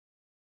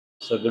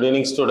So good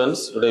evening students.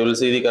 Today we will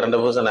see the current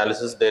affairs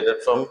analysis dated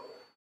from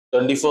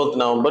 24th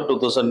November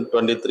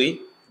 2023.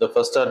 The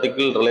first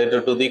article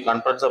related to the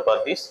Conference of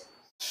Parties.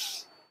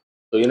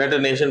 So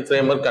United Nations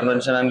Framework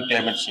Convention on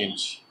Climate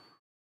Change.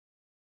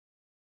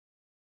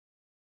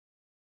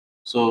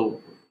 So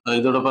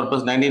இதோட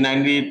purpose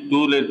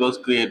 1992 it was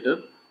created.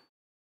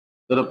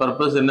 இதோட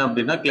purpose என்ன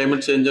அப்படின்னா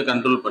climate change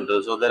control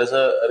பண்றது. So there is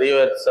a Rio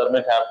Earth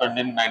Summit happened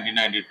in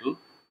 1992.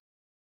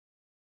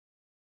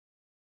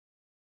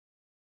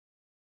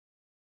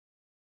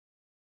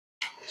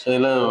 So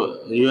இதில்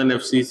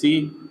UNFCC,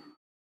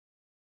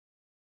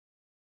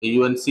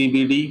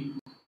 UNCBD,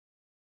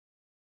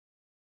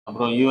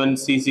 அப்புறம்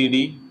UNCCD,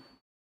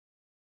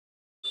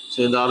 so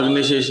இந்த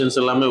organisations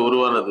எல்லாமே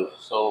உருவானது.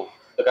 So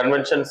the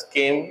conventions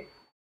game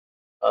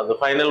the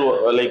final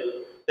like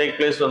take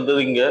place வந்தது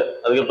இங்கே.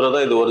 அதுக்கப்புறம்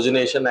தான் இது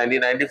ஒரிஜினேஷன்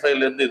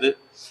 1995லேருந்து இது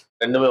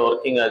ரெண்டுமே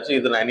ஒர்க்கிங் ஆச்சு.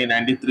 இது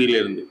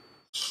 1993லேருந்து.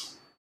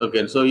 ஓகே,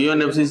 ஸோ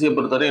UNFCCயை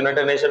பொறுத்தவரை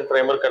United nation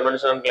framework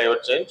convention on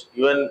climate change,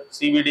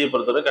 UNCBDயை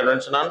பொறுத்தவரை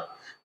convention on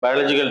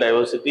biological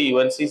diversity,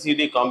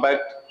 UNCCD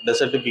compact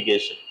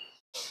desertification.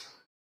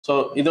 So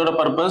இதோட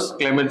பர்பஸ்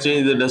கிளைமேட்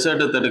சேஞ்ச், இது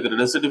டெசர்ட்டை தடுக்கிறது,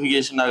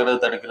 டெசர்டிஃபிகேஷன் ஆகிறது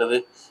தடுக்கிறது,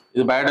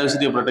 இது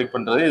பயோடைவர்சிட்டியை ப்ரொடெக்ட்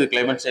பண்ணுறது, இது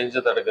கிளைமேட்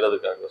சேஞ்சை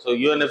தடுக்கிறதுக்காக. So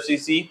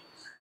UNFCC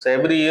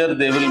every year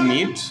they will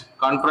meet,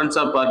 conference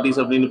of parties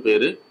அப்படின்னு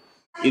பேர்.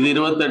 இது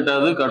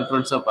 28வது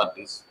conference of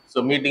parties. So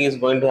meeting is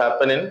going to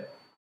happen in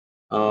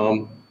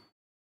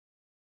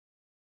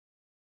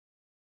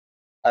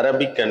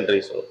Arabic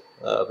country. So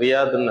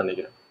ரியாத்னு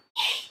நினைக்கிறேன்.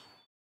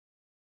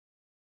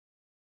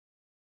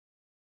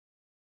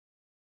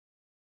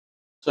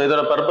 ஸோ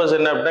இதோட பர்பஸ்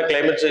என்ன அப்படின்னா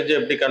கிளைமேட் சேஞ்சை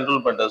எப்படி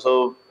கண்ட்ரோல் பண்ணுறது. So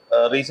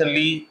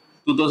recently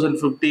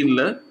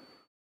 2015ல்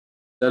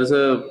there is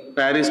a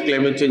Paris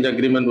climate change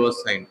agreement was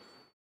signed.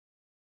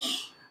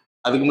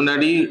 அதுக்கு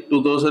முன்னாடி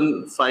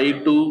 2007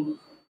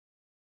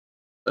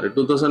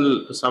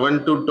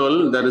 to 12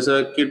 there is a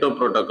Kyoto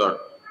protocol.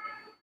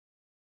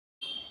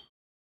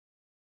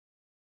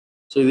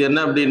 So இது என்ன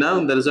அப்படின்னா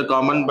there is a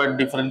common but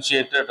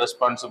differentiated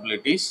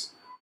responsibilities.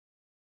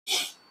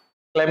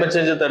 Climate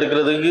சேஞ்சை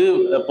தடுக்கிறதுக்கு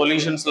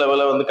பொல்யூஷன்ஸ்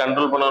லெவலை வந்து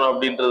கண்ட்ரோல் பண்ணணும்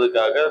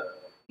அப்படின்றதுக்காக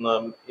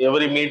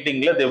எவ்ரி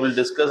மீட்டிங்கில் they will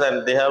discuss and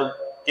they have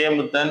came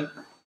with an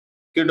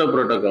Kyoto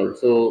protocol.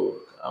 So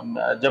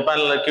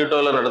ஜப்பான்ல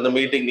கியோட்டோவில் நடந்த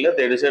மீட்டிங்கில்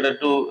they decided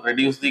to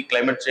reduce the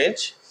climate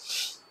change.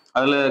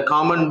 அதில்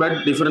காமன் பட்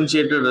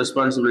டிஃபரன்ஷியேட்டட்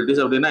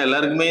ரெஸ்பான்சிபிலிட்டிஸ் அப்படின்னா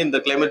எல்லாருக்குமே இந்த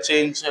கிளைமேட்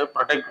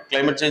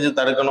சேஞ்சை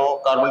தடுக்கணும்,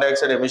 கார்பன் டை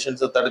ஆக்சைடு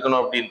எமிஷன்ஸை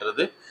தடுக்கணும்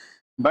அப்படின்றது.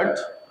 But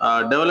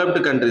developed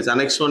countries,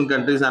 Annex 1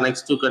 countries, Annex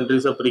 2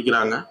 கண்ட்ரிஸை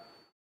பிரிக்கிறாங்க.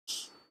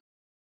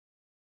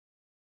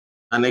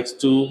 Annex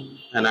 2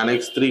 and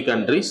Annex 3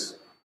 countries.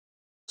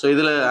 So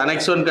இதில் Annex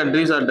 1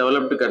 countries are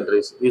developed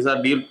countries. These are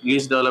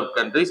least developed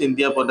countries.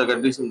 India போன்ற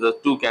countries இந்த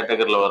 2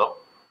 கேட்டகரியில் வரும்.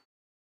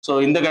 ஸோ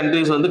இந்த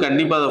கண்ட்ரிஸ் வந்து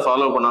கண்டிப்பாக அதை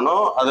ஃபாலோ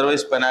பண்ணணும்,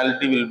 otherwise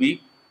penalty will be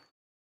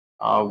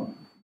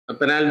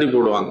penalty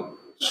போடுவாங்க.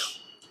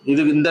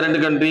 இந்த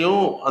 2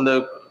 கண்ட்ரியும் அந்த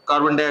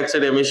கார்பன் டை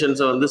ஆக்சைடு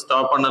எமிஷன்ஸை வந்து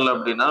ஸ்டாப் பண்ணலை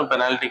அப்படின்னா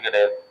பெனால்ட்டி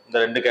கிடையாது இந்த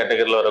 2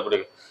 கேட்டகரியில்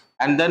வரக்கூடிய.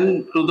 அண்ட் தென்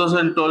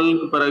 2012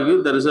 பிறகு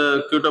there is a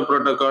Kyoto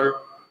protocol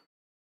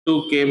 2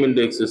 came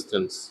into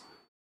existence.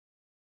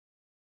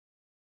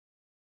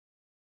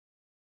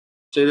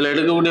 So இதில்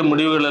எடுக்கக்கூடிய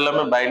முடிவுகள்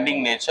எல்லாமே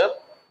binding nature.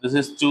 This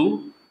is 2,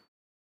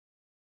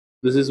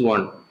 this is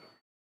 1.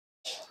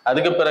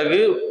 அதுக்கு பிறகு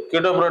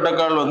கியோட்டோ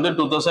ப்ரோட்டோகால் வந்து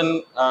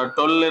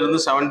 2012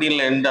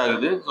 17ல் எண்ட்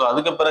ஆகுது. ஸோ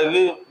அதுக்கு பிறகு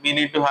we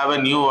need to have a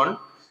new one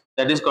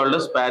that is called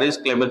as Paris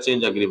Climate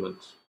Change Agreement.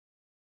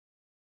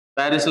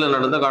 பாரிஸில்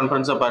நடந்த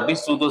conference of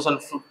parties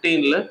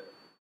 2015ல்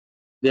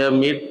they have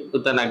meet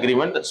with an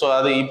agreement. So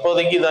அது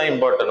இப்போதைக்கு தான்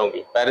இம்பார்ட்டன்ட்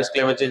உங்களுக்கு. Paris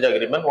climate change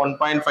agreement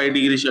 1.5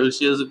 degree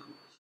Celsius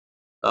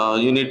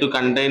you need to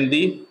contain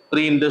the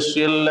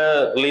pre-industrial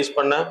release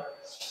பண்ண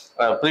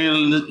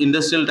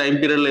pre-industrial time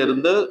பீரியட்ல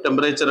இருந்து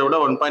டெம்பரேச்சரை விட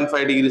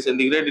 1.5 டிகிரி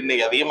சென்டிகிரேட்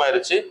இன்னைக்கு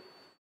அதிகமாயிருச்சு.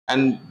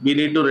 And we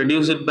need to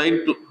reduce it by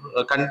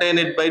contain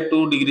it by 2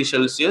 degree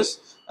Celsius.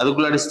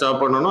 அதுக்குள்ளாடி stop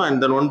பண்ணணும். And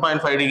then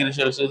 1.5 degree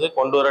Celsius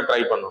கொண்டு வர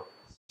ட்ரை பண்ணணும்.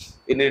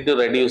 we need to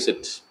reduce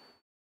it.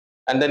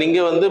 And then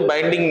இங்கே வந்து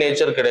பைண்டிங்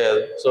நேச்சர்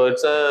கிடையாது. So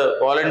it's a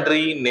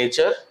voluntary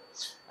nature.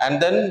 And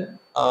then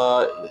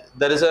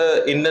there is a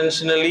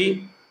intentionally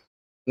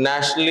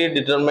nationally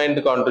determined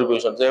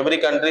contributions. So every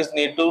countries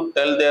need to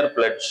tell their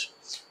pledge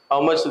how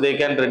much they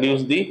can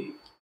reduce the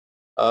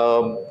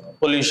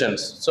pollutions.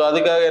 So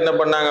அதுக்காக என்ன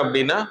பண்ணாங்க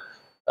அப்படின்னா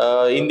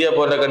India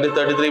போன்ற country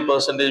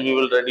 33% we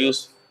will reduce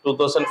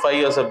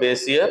 2005 as a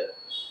base year,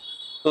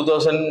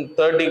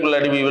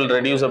 2030 we will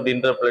reduce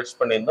அப்படின்ற pledge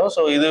பண்ணியிருந்தோம்.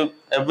 So இது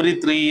every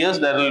 3 years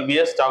there will be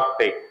a stock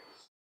take.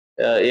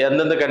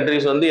 எந்தெந்த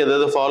countries வந்து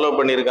எதாவது ஃபாலோ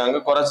பண்ணியிருக்காங்க,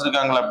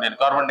 குறைச்சிருக்காங்களா அப்படின்னு,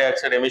 கார்பன் டை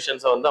ஆக்சைடு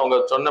எமிஷன்ஸை வந்து அவங்க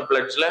சொன்ன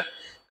பிளட்ஜில்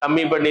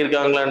கம்மி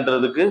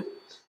பண்ணியிருக்காங்களான்றதுக்கு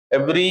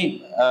every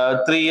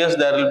 3 years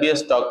there will be a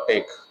stock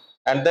take.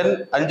 And then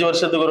 5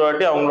 வருஷத்துக்கு ஒரு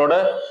வாட்டி அவங்களோட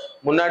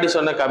முன்னாடி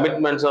சொன்ன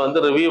கமிட்மெண்ட்ஸை வந்து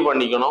ரினியூ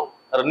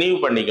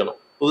பண்ணிக்கணும்,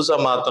 புதுசாக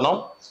மாற்றணும்.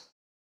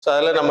 ஸோ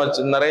அதில் நம்ம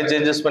நிறைய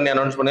சேஞ்சஸ் பண்ணி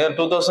அனௌன்ஸ்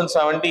பண்ணியிருக்கோம்.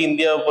 2070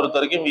 இந்தியாவை பொறுத்த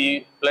வரைக்கும் we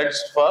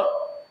pledged for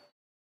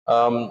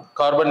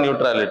carbon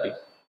neutrality.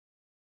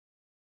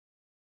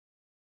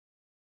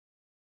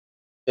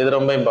 இது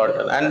ரொம்ப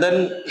இம்பார்ட்டன்ட். அண்ட்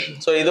தென்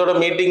ஸோ இதோட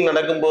மீட்டிங்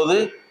நடக்கும்போது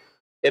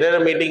என்னென்ன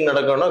மீட்டிங்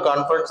நடக்கும்னா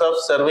conference of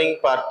serving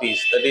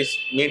parties, that is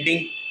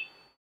meeting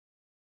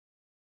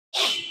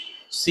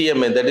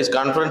CMA, that is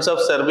Conference of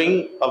Serving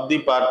of the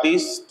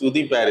Parties to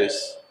the Paris.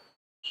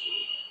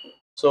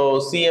 So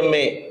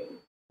CMA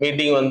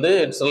meeting வந்து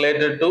it's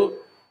related to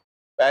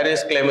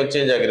Paris Climate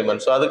Change Agreement.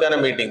 So அதுக்கான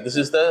meeting. This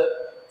is the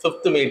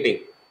 5th meeting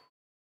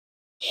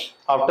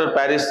after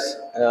Paris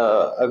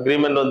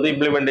agreement வந்து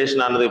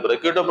implementation ஆனது. இப்போ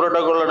Kyoto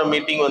Protocol ஓட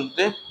meeting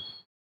வந்து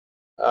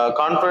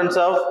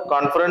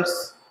conference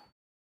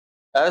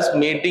as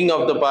meeting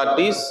of the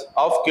parties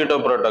of Kyoto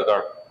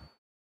Protocol.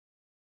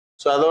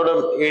 So அதோட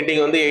meeting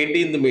வந்து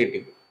 18th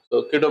meeting. So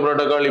Kyoto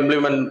protocol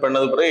implement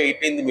பண்ணது பிறகு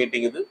 18th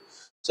மீட்டிங் இது.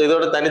 ஸோ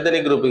இதோட தனித்தனி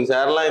குரூப்பிங்ஸ்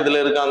யாரெல்லாம் இதில்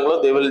இருக்காங்களோ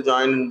they will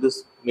join in this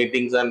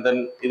meetings. And then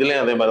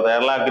இதுலேயும் அதே மாதிரி தான்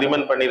யாரெல்லாம்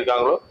அக்ரிமெண்ட்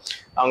பண்ணியிருக்காங்களோ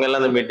அவங்க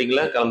எல்லாம் அந்த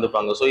மீட்டிங்கில்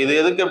கலந்துப்பாங்க. ஸோ இது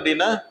எதுக்கு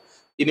அப்படின்னா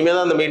இனிமேல்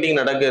தான் அந்த மீட்டிங்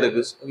நடக்க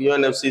இருக்கு,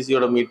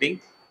 UNFCCயோட meeting.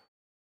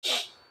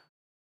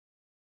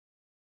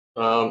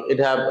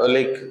 It have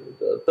like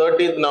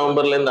 30th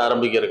நவம்பர்லேருந்து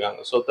ஆரம்பிக்க இருக்காங்க.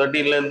 ஸோ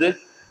 13லேருந்து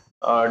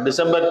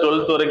December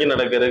 12th வரைக்கும்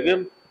நடக்க இருக்கு.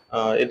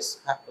 It's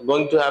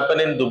going to happen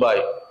in Dubai.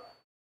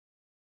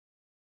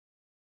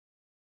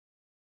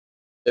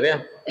 சரியா?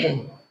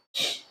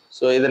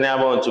 ஸோ இதை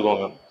ஞாபகம்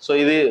வச்சுக்கோங்க. ஸோ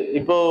இது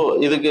இப்போ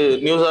இதுக்கு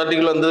நியூஸ்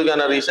ஆர்டிகல்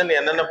வந்ததுக்கான ரீசன்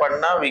என்னென்ன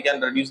பண்ணால் we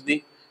can reduce the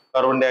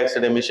carbon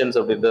dioxide emissions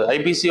அப்படின்றது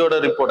ஐபிசியோட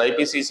report,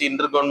 IPCC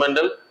inter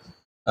governmental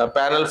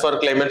panel for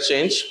climate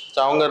change. So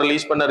அவங்க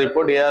ரிலீஸ் பண்ண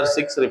report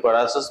AR6 report,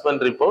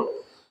 assessment report.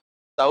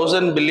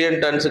 1000 billion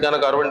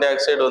டன்ஸுக்கான carbon di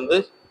oxide வந்து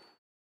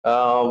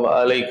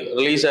லைக்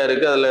ரிலீஸ்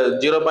ஆயிருக்கு. அதில்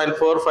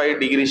 0.45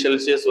 degree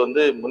Celsius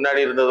வந்து முன்னாடி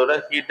இருந்ததோட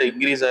ஹீட்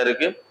இன்க்ரீஸ்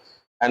ஆயிருக்கு.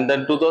 And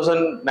then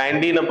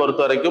 2019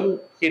 பொறுத்த வரைக்கும்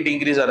ஹீட்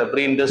இன்க்ரீஸ் ஆன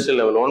pre industrial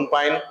level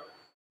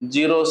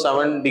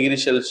 1.07 degree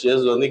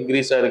Celsius வந்து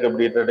இன்க்ரீஸ் ஆயிருக்கு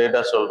அப்படின்ற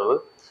டேட்டா சொல்றது.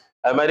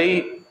 அது மாதிரி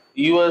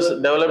US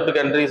டெவலப்டு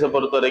கண்ட்ரீஸை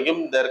பொறுத்த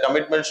வரைக்கும் தேர்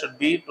commitment should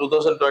be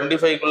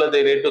 2025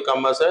 they need to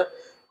come as a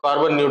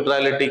carbon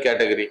neutrality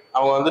category.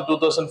 அவங்க வந்து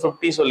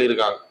 2050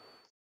 சொல்லியிருக்காங்க.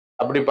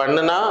 அப்படி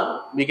பண்ணுனா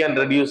we can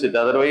reduce it,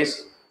 otherwise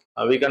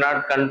we cannot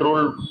control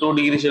 2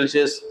 degree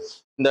Celsius.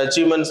 இந்த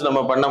அச்சீவ்மெண்ட்ஸ் நம்ம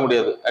பண்ண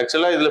முடியாது.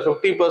 ஆக்சுவலாக இதில்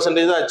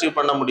 50% தான் அச்சீவ்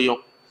பண்ண முடியும்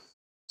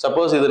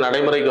சப்போஸ் இது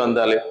நடைமுறைக்கு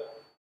வந்தாலே.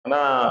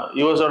 ஆனால்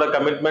யூஎஸோட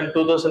கமிட்மெண்ட்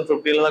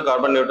 2050 தான்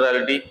கார்பன்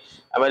நியூட்ரலிட்டி.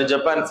 அது மாதிரி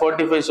ஜப்பான்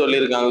 45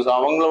 சொல்லியிருக்காங்க. ஸோ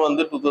அவங்களும்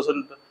வந்து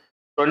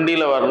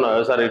 2020 வரணும்,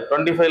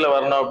 25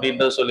 வரணும்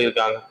அப்படின்றது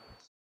சொல்லியிருக்காங்க.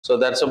 So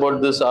that's about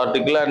this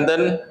article. And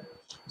then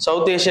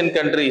south Asian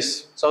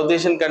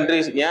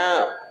countries ஏன்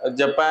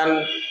ஜப்பான்,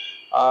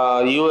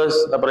 US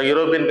அப்புறம்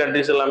யூரோப்பியன்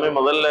கண்ட்ரிஸ் எல்லாமே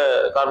முதல்ல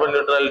கார்பன்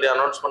நியூட்ரலிட்டி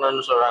அனௌன்ஸ்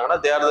பண்ணணும்னு சொல்றாங்கன்னா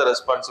தே ஆர் த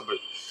ரெஸ்பான்சிபிள்.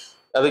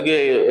 அதுக்கு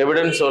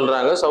எவிடன்ஸ்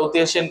சொல்றாங்க. சவுத்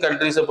ஏஷியன்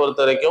கண்ட்ரிஸை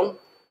பொறுத்த வரைக்கும்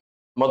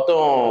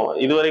மொத்தம்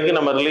இது வரைக்கும்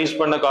நம்ம ரிலீஸ்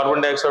பண்ண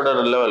கார்பன் டை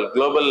ஆக்சைடோட லெவல்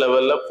குளோபல்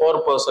லெவலில்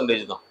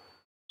 4% தான்.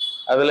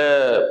 அதில்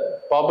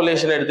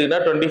பாப்புலேஷன் எடுத்துக்கிட்டா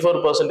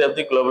 24% of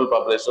the global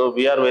population. So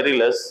we are very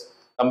less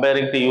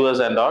comparing to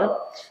US and all.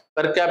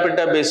 Per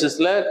capita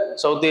பேசிஸில்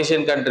south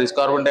Asian countries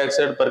carbon di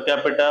oxide per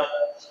capita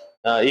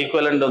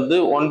equivalent வந்து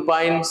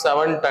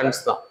 1.7 tons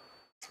தான்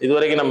இது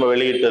வரைக்கும் நம்ம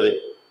வெளியிட்டது.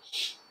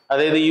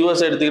 அதே இது US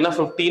எடுத்தீங்கன்னா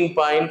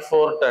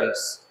 15.4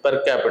 டன்ஸ் பெர்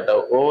கேபிட்டா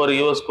ஒவ்வொரு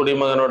US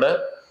குடிமகனோட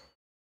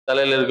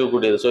தலையில்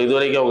இருக்கக்கூடியது. ஸோ இது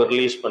வரைக்கும் அவங்க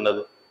ரிலீஸ்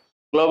பண்ணது.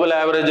 குளோபல்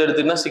ஆவரேஜ்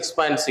எடுத்தீங்கன்னா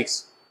 6.6.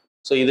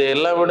 ஸோ இதை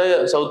எல்லாம் விட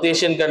சவுத்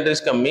ஏஷியன்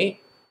கண்ட்ரிஸ் கம்மி.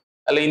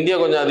 அதில் இந்தியா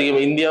கொஞ்சம்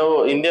அதிகம்,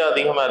 இந்தியா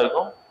அதிகமாக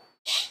இருக்கும்.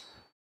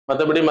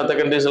 மற்றபடி மற்ற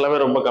கண்ட்ரிஸ் எல்லாமே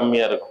ரொம்ப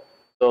கம்மியாக இருக்கும்.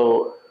 So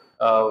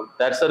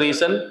that's the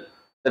reason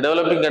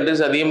developing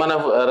countries அதிகமான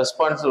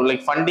ரெஸ்பான்சிபிள்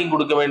லைக் ஃபண்டிங்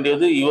கொடுக்க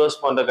வேண்டியது US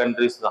போன்ற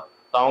கண்ட்ரிஸ் தான்.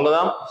 அவங்க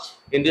தான்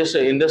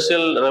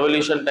இண்டஸ்ட்ரியல்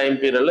ரெவல்யூஷன் டைம்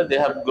பீரியட்ல they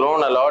have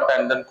grown allot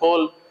and then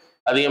கோல்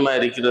அதிகமாக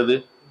இருக்கிறது.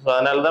 ஸோ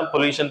அதனால தான்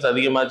பொல்யூஷன்ஸ்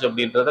அதிகமாச்சு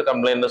அப்படின்றத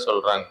கம்ப்ளைண்ட்ல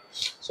சொல்றாங்க.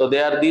 So they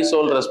are the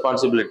soul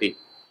responsibility.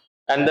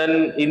 And then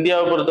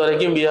இந்தியாவை பொறுத்த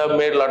வரைக்கும் we have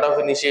made lot of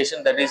initiation,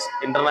 that is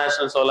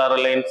international solar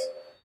alliance.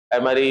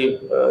 அது மாதிரி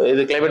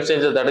இது கிளைமேட்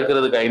சேஞ்சை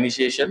தடுக்கிறதுக்கு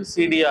initiation,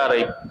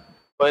 CDRI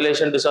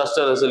violation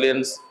disaster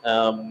resilience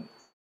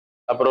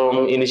அப்புறம்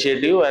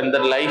இனிஷியேட்டிவ், அண்ட்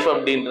தென் லைஃப்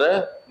அப்படின்ற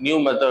new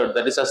method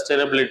that is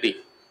sustainability.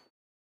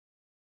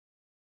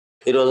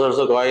 It was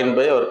also coined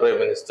by our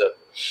prime minister.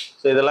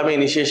 So இதெல்லாமே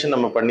initiation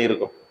நம்ம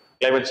பண்ணியிருக்கோம்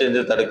climate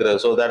சேஞ்சை தடுக்கிறது.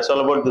 So that's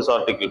all about this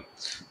article.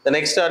 The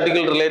next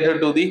article related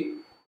to the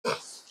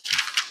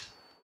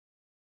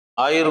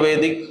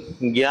ayurvedic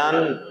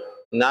Gyan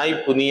நாய்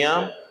Punia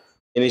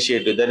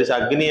initiative, that is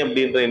அக்னி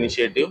அப்படின்ற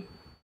initiative.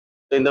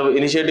 இந்த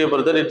initiative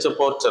பொறுத்தவரை it's a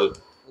portal.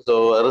 So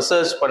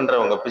research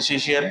பண்ணுறவங்க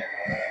physician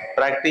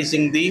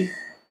practising தி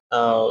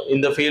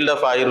இந்த ஃபீல்ட்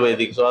ஆஃப்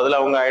ஆயுர்வேதிக். ஸோ அதில்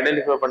அவங்க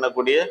ஐடென்டிஃபை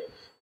பண்ணக்கூடிய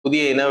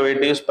புதிய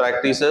இனோவேட்டிவ்ஸ்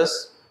ப்ராக்டிசஸ்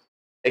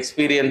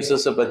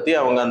எக்ஸ்பீரியன்ஸஸை பற்றி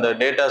அவங்க அந்த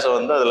டேட்டாஸை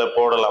வந்து அதில்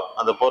போடலாம்.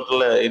 அந்த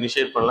போர்ட்டலில்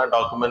இனிஷியேட் பண்ணலாம்,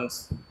 டாக்குமெண்ட்ஸ்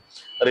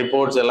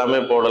ரிப்போர்ட்ஸ் எல்லாமே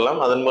போடலாம்.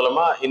 அதன்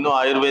மூலமாக இன்னும்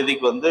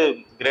ஆயுர்வேதிக் வந்து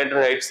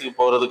கிரேட்டர் ஹைட்ஸுக்கு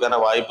போகிறதுக்கான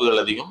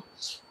வாய்ப்புகள் அதிகம்.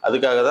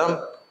 அதுக்காக தான்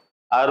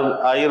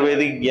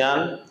ஆயுர்வேதிக்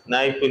கியான்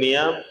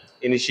நைபுனியா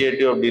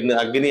இனிஷியேட்டிவ் அப்படின்னு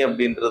அக்னி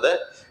அப்படின்றத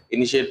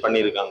இனிஷியேட்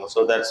பண்ணியிருக்காங்க. So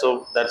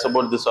that's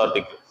about this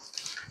article.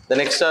 The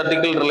next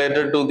article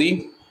related to the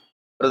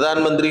Pradhan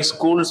Mantri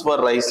Schools for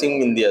Rising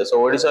India. So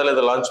Odisha la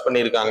launch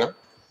பண்ணிருக்காங்க.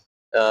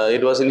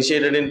 It was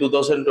initiated in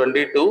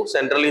 2022,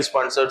 centrally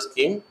sponsored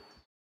scheme.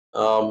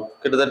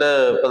 கிட்டத்தட்ட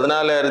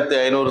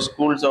 14,500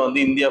 ஸ்கூல்ஸை வந்து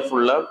India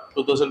ஃபுல்லாக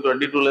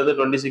 2022லேருந்து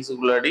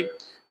 26க்குள்ளாடி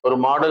ஒரு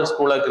model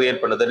ஸ்கூலாக create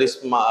பண்ணது. That is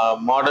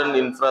modern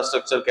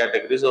infrastructure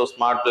category. So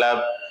smart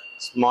lab,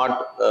 smart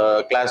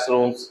class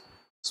rooms,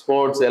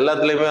 sports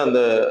எல்லாத்துலேயுமே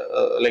அந்த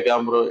like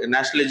அப்புறம்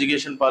நேஷ்னல்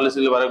எஜுகேஷன்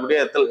பாலிசியில் வரக்கூடிய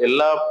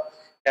எல்லா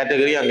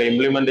கேட்டகரியும் அங்கே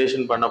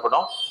இம்ப்ளிமெண்டேஷன்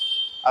பண்ணப்படும்.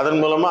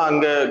 அதன் மூலமாக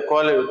அங்கே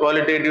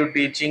குவாலிட்டேட்டிவ்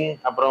டீச்சிங்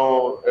அப்புறம்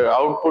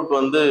அவுட்புட்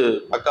வந்து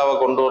பக்காவாக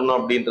கொண்டு வரணும்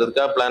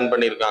அப்படின்றதுக்காக பிளான்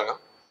பண்ணியிருக்காங்க.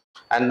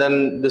 And then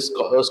this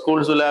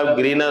schools will have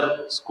greener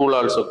school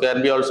also, can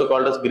be also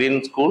called as green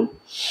school.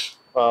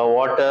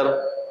 Water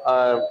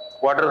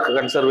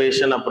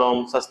conservation aprom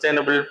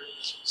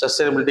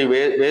sustainability,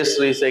 waste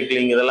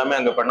recycling இதெல்லாமே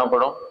அங்க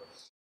பண்ணப்படும்.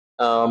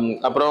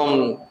 அப்புறம்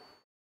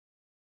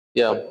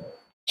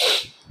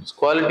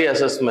குவாலிட்டி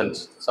அசஸ்மெண்ட்,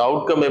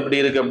 அவுட்கம் எப்படி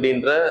இருக்கு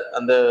அப்படின்ற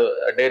அந்த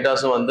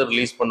டேட்டாஸும் வந்து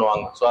ரிலீஸ்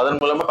பண்ணுவாங்க. ஸோ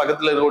அதன் மூலமா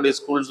பக்கத்தில் இருக்கக்கூடிய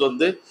ஸ்கூல்ஸ்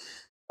வந்து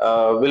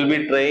will be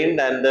trained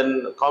and then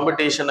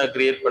competition-ஐ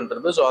create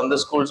பண்ணுறது. ஸோ அந்த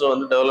ஸ்கூல்ஸும்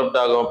வந்து டெவலப்ட்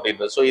ஆகும்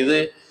அப்படின்றது. ஸோ இது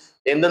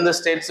எந்தெந்த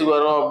ஸ்டேட்ஸுக்கு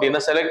வரும் அப்படின்னா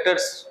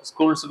செலக்டட்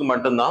ஸ்கூல்ஸுக்கு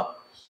மட்டும்தான்.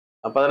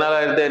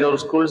 14,500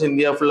 ஸ்கூல்ஸ்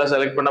இந்தியா ஃபுல்லாக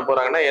செலக்ட் பண்ண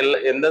போகிறாங்கன்னா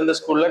எந்தெந்த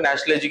ஸ்கூலில்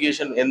நேஷனல்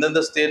எஜுகேஷன்,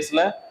 எந்தெந்த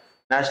ஸ்டேட்ஸில்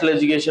நேஷனல்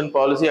எஜுகேஷன்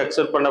பாலிசி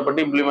அக்செப்ட்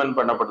பண்ணப்பட்டு இம்ப்ளிமெண்ட்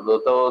பண்ணப்படுது.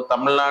 So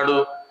Tamil Nadu,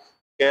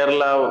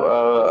 Kerala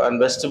and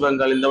west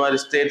Bengal இந்த மாதிரி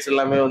ஸ்டேட்ஸ்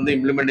எல்லாமே வந்து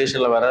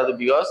இம்ப்ளிமெண்டேஷனில் வராது.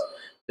 Because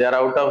they are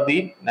out of the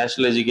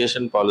national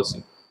education policy.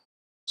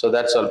 So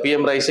that's all.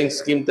 PM Rising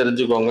scheme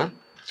தெரிஞ்சுக்கோங்க.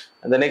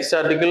 And the next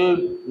article,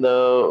 the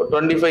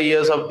 25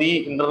 years of the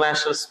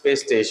International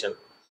Space Station.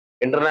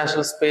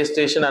 International Space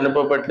Station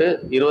அனுப்பப்பட்டு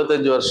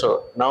 25 வருஷம்.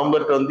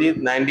 November 20,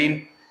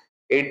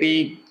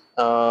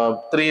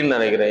 1983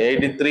 நினைக்கிறேன்.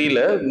 83ல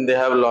they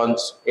have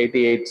launched,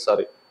 88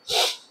 sorry.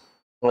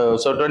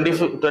 So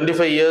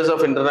 25 years of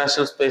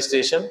International Space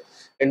Station.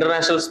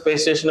 International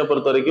Space Station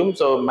பொறுத்த வரைக்கும்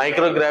so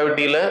micro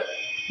கிராவிட்டியில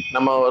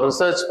நம்ம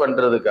research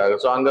பண்ணுறதுக்காக.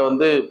 So அங்கே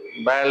வந்து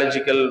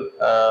biological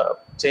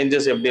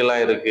changes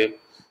எப்படியெல்லாம் இருக்குது,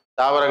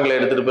 தாவரங்களை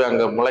எடுத்துகிட்டு போய்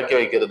அங்கே முளைக்க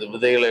வைக்கிறது,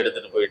 விதைகளை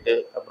எடுத்துகிட்டு போயிட்டு,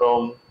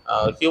 அப்புறம்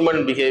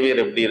ஹியூமன்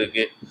பிஹேவியர் எப்படி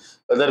இருக்குது,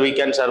 whether we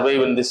can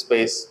survive in the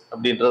space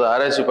அப்படின்றத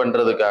ஆராய்ச்சி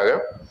பண்ணுறதுக்காக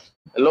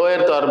low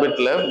earth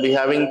ஆர்பிட்டில் we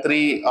having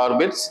 3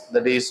 orbits,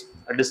 that is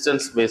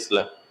distance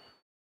பேஸில்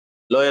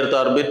லோ எர்த்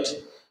ஆர்பிட்,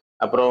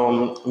 அப்புறம்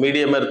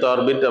மீடியம் எர்த்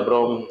ஆர்பிட்,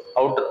 அப்புறம்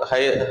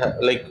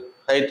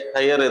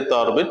higher earth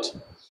orbit.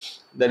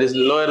 That is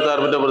low earth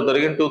ஆர்பிட்டை பொறுத்த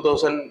வரைக்கும்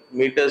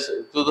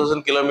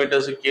 2000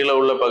 கிலோமீட்டர்ஸ் கீழே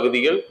உள்ள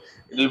பகுதிகள்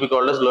it will be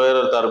called as lower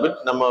earth orbit.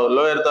 நம்ம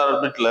low earth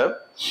ஆர்பிட்ல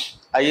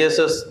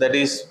ISS, that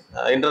is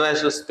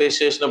international space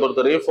ஸ்டேஷனை பொறுத்த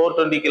வரைக்கும்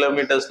 420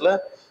 கிலோமீட்டர்ஸ்ல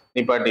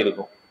நிப்பாட்டி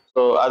இருக்கும். ஸோ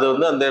அது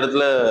வந்து அந்த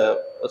இடத்துல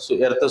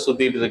எர்த்தை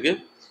சுத்திட்டு இருக்கு.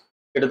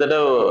 கிட்டத்தட்ட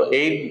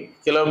 8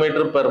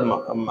 கிலோமீட்டர் பெர்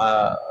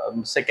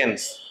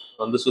செகண்ட்ஸ்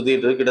வந்து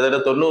சுத்திட்டு இருக்கு.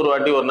 கிட்டத்தட்ட 90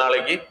 வாட்டி ஒரு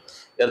நாளைக்கு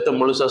எர்த்தை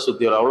முழுசா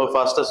சுத்தி வரும். அவ்வளோ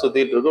ஃபாஸ்டா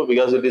சுத்திட்டு இருக்கும்.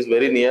 Because it is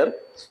very near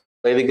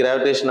by the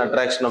gravitation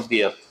attraction of the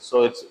earth. So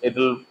it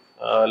will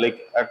like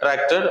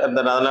attracted and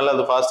then அதனால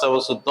அது ஃபாஸ்டாக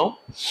சுத்தும்.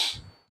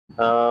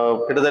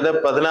 கிட்டத்தட்ட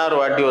 16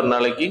 வாட்டி ஒரு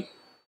நாளைக்கு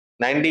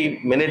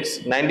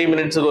 90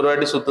 மினிட்ஸுக்கு ஒரு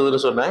வாட்டி சுத்துதுன்னு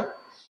சொன்னேன்.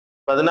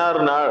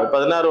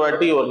 16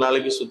 வாட்டி ஒரு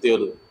நாளைக்கு சுத்தி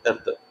வருது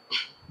earth.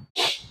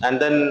 And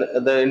then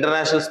the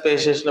international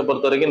space ஸ்டேஷனை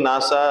பொறுத்த வரைக்கும்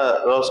NASA,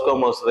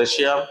 ரோஸ்காமோஸ்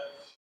Russia,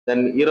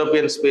 then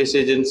European space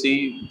agency,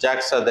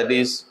 JAXA that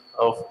is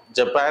of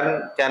Japan,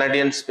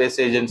 Canadian space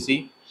agency,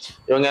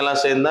 இவங்க எல்லாம்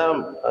சேர்ந்தா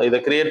இதை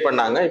கிரியேட்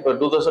பண்ணாங்க. இப்போ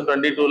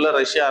 2022ல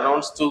Russia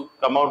announce to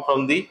come out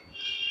from the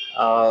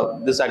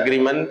this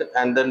agreement.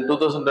 And then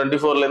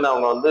 2024லேருந்து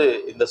அவங்க வந்து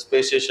இந்த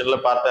ஸ்பேஸ் ஸ்டேஷன்ல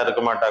பார்ட்டா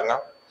இருக்க மாட்டாங்க.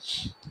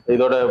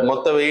 இதோட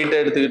மொத்த வெயிட்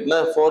எடுத்துக்கிட்டா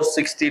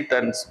 460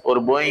 tons,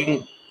 ஒரு போயிங்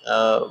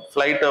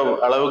ஃப்ளைட்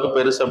அளவுக்கு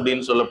பெருசு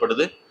அப்படின்னு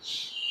சொல்லப்படுது.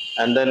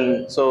 அண்ட் தென்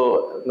ஸோ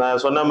நான்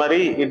சொன்ன மாதிரி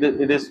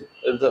it is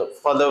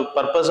for the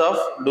purpose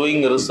of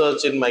doing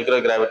research in micro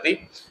gravity.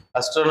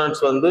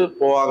 Astronauts வந்து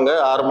போவாங்க,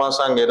 6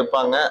 மாதம் அங்கே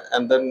இருப்பாங்க.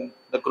 And then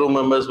the crew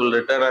members will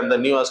return and the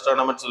new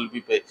astronomers will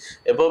be பே.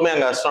 எப்போவுமே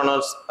அங்கே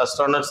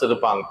அஸ்ட்ரானட்ஸ்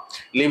இருப்பாங்க.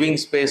 லிவிங்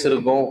ஸ்பேஸ்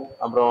இருக்கும்,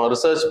 அப்புறம்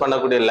ரிசர்ச்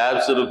பண்ணக்கூடிய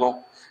லேப்ஸ் இருக்கும்,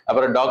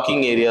 அப்புறம்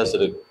டாக்கிங் ஏரியாஸ்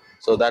இருக்கு.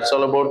 So that's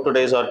all about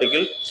today's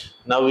article.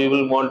 Now we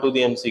will move to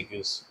the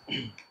MCQs.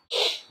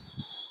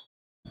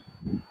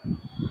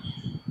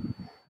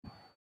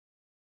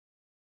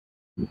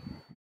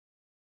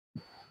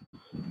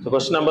 So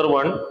question number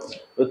 1,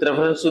 with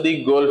reference to the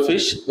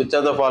goldfish, which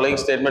are the following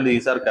statements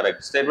these are correct?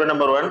 Statement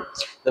number 1,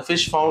 the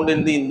fish found in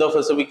the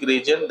Indo-Pacific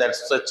region that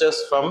stretches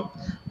from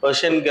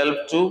Persian Gulf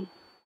to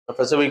the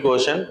Pacific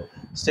Ocean.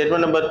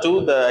 Statement number 2,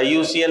 the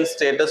IUCN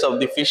status of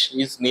the fish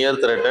is near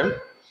threatened.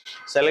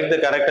 Select the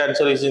correct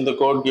answer using the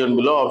code given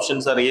below.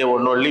 Options are A,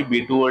 1 only,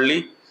 B, 2 only,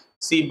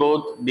 C,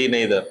 both, D,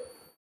 neither.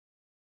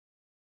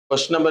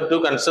 Question number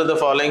 2, consider the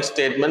following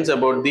statements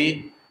about the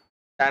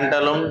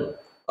tantalum.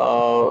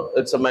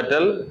 It's a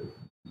metal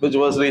which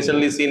was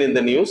recently seen in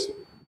the news.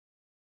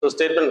 So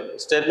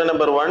statement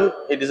number 1,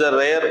 it is a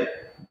rare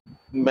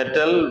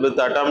metal with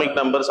atomic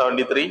number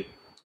 73.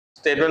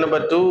 Statement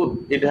number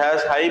 2, it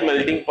has high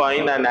melting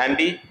point and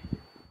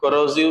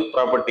anti-corrosive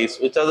properties.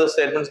 Which of the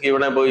statements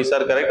given above is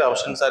are correct?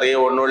 Options are A,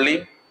 1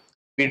 only,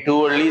 B,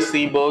 2 only,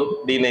 C,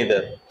 both, D,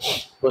 neither.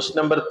 Question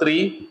number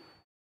 3,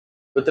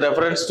 with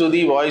reference to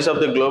the Voice of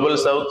the Global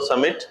South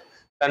Summit,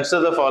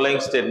 consider the following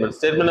statements.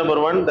 Statement number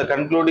 1, the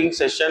concluding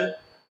session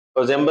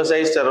was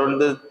emphasized around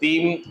the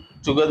theme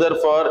Together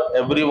for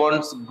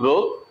Everyone's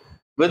Growth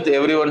with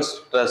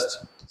Everyone's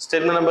Trust.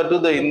 Statement number 2,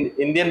 the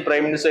Indian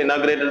Prime Minister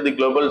inaugurated the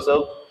Global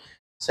South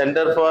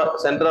Center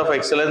of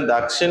Excellence, the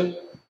action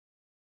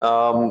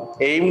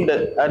aimed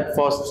at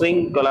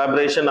fostering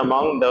collaboration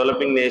among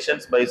developing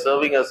nations by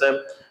serving as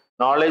a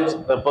knowledge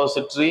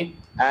repository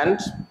and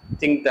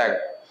think tank.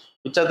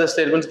 Which of the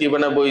statements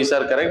given above is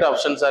are correct?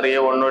 Options are A,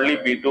 1 only,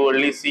 B, 2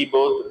 only, C,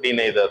 both, D,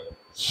 neither.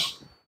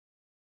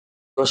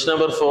 Question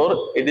number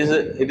 4, it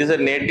is a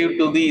native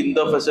to the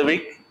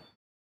Indo-Pacific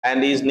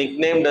and is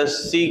nicknamed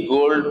as sea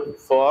gold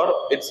for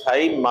its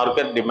high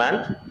market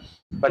demand,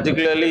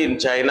 particularly in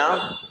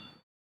China.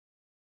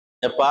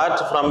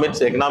 Apart from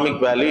its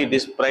economic value, it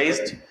is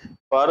priced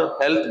for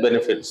health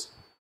benefits.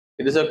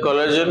 It is a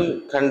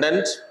collagen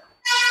content,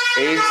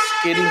 aids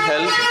skin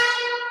health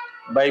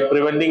by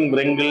preventing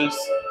wrinkles,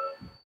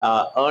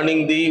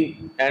 earning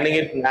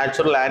it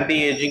natural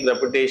anti-aging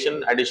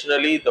reputation.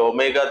 Additionally, the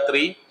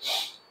omega-3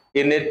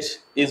 in it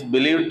is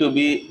believed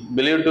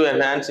to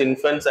enhance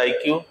infants'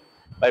 IQ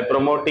by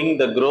promoting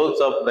the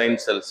growth of brain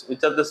cells.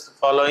 Which of the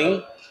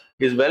following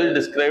is well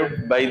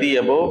described by the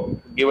above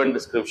given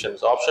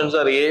descriptions? Options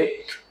are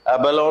A,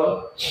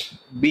 abalone,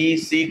 B,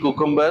 C,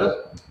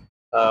 cucumber,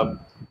 uh,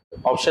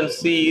 option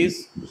C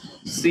is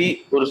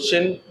C,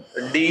 urchin,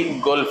 D,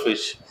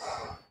 goldfish.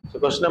 So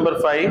question number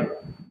 5,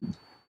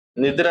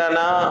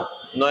 Nidrana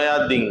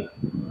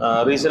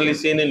Noyading, recently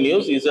seen in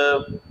news, is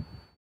a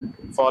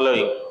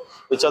following.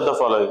 Which of the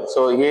following?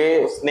 So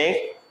A,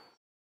 snake,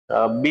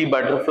 B,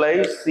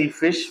 butterfly, C,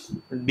 fish,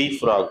 D,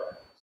 frog.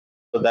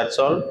 So that's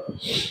all.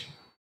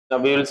 Now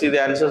we will see the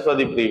answers for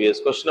the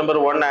previous. Question number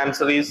 1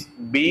 answer is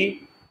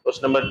B.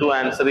 Question number 2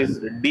 answer is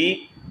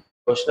D.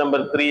 Question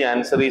number 3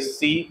 answer is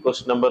C.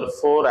 Question number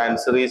 4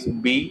 answer is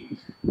B.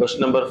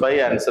 Question number 5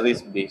 answer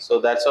is B. So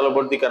that's all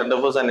about the current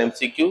affairs and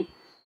MCQ.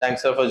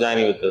 Thanks for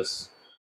joining with us.